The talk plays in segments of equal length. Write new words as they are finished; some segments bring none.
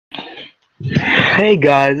Hey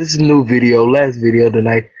guys, this is a new video. Last video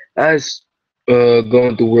tonight. I was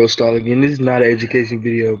going through World Star again. This is not an education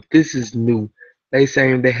video. This is new. They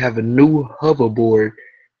saying they have a new hoverboard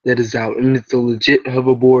that is out, and it's a legit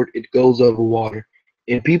hoverboard. It goes over water,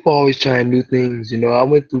 and people always trying new things. I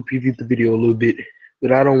went through previewed the video a little bit,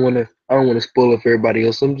 but I don't wanna spoil it for everybody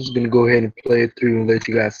else. So I'm just gonna go ahead and play it through and let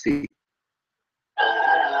you guys see.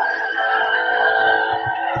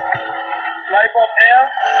 Flyboard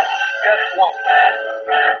air, guess what?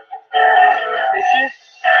 This is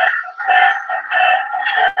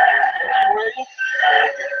ready.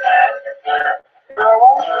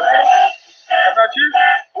 Everyone, about you?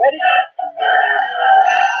 Ready?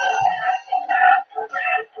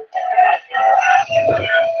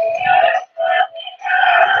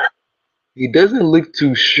 He doesn't look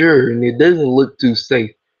too sure, and it doesn't look too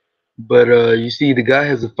safe. But you see, the guy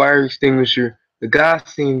has a fire extinguisher. The guy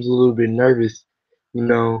seems a little bit nervous, you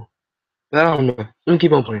know. But I don't know. Let me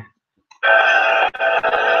keep on playing.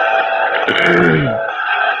 3, 2,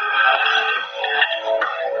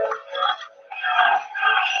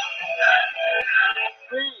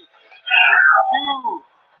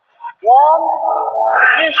 1,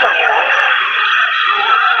 ignition!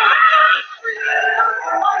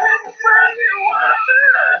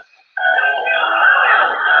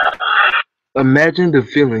 Imagine the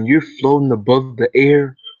feeling. You're floating above the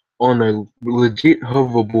air on a legit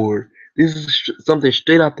hoverboard. This is something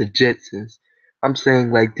straight out the Jetsons. I'm saying,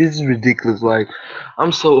 like, this is ridiculous. Like,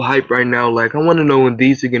 I'm so hyped right now. Like, I want to know when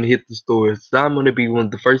these are gonna hit the stores. So I'm gonna be one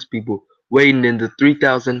of the first people waiting in the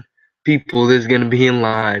 3,000 people that's gonna be in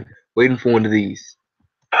line waiting for one of these.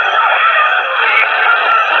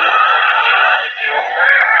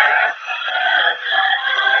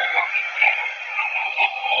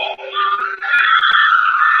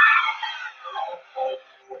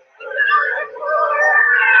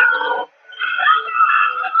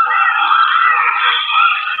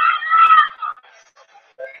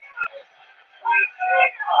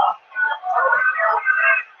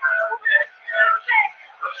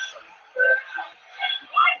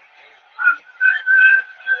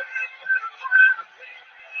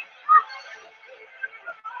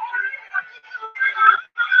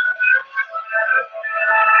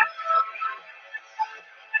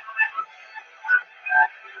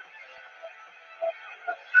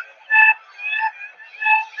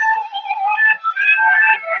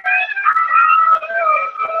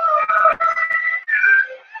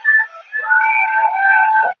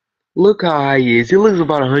 Look how high he is. He looks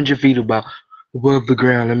about 100 feet above the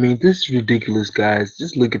ground. I mean, this is ridiculous, guys.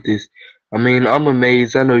 Just look at this. I mean, I'm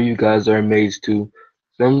amazed. I know you guys are amazed too.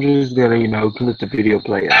 So I'm just gonna, let the video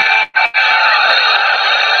play out.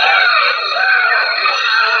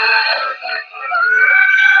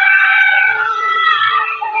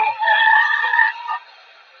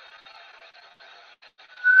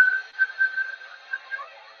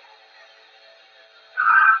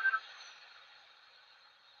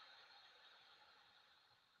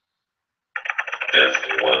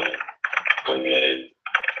 Test one, create.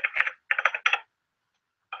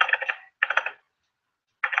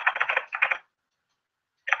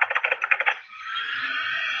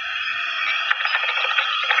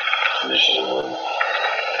 Mission one.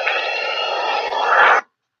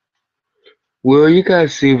 Well, you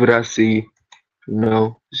guys see what I see.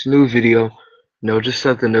 This new video. Just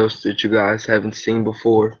something else that you guys haven't seen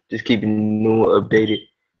before. Just keeping you new updated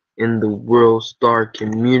in the World Star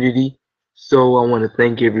community. So I want to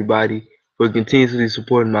thank everybody for continuously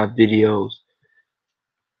supporting my videos.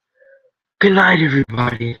 Good night,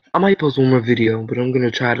 everybody. I might post one more video, but I'm gonna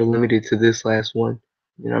try to limit it to this last one.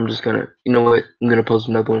 I'm just gonna, you know what? I'm gonna post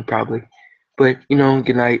another one probably. But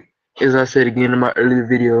good night. As I said again in my earlier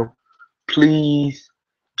video, please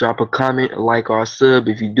drop a comment, a like, or a sub.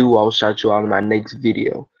 If you do, I'll shout you out in my next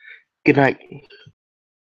video. Good night.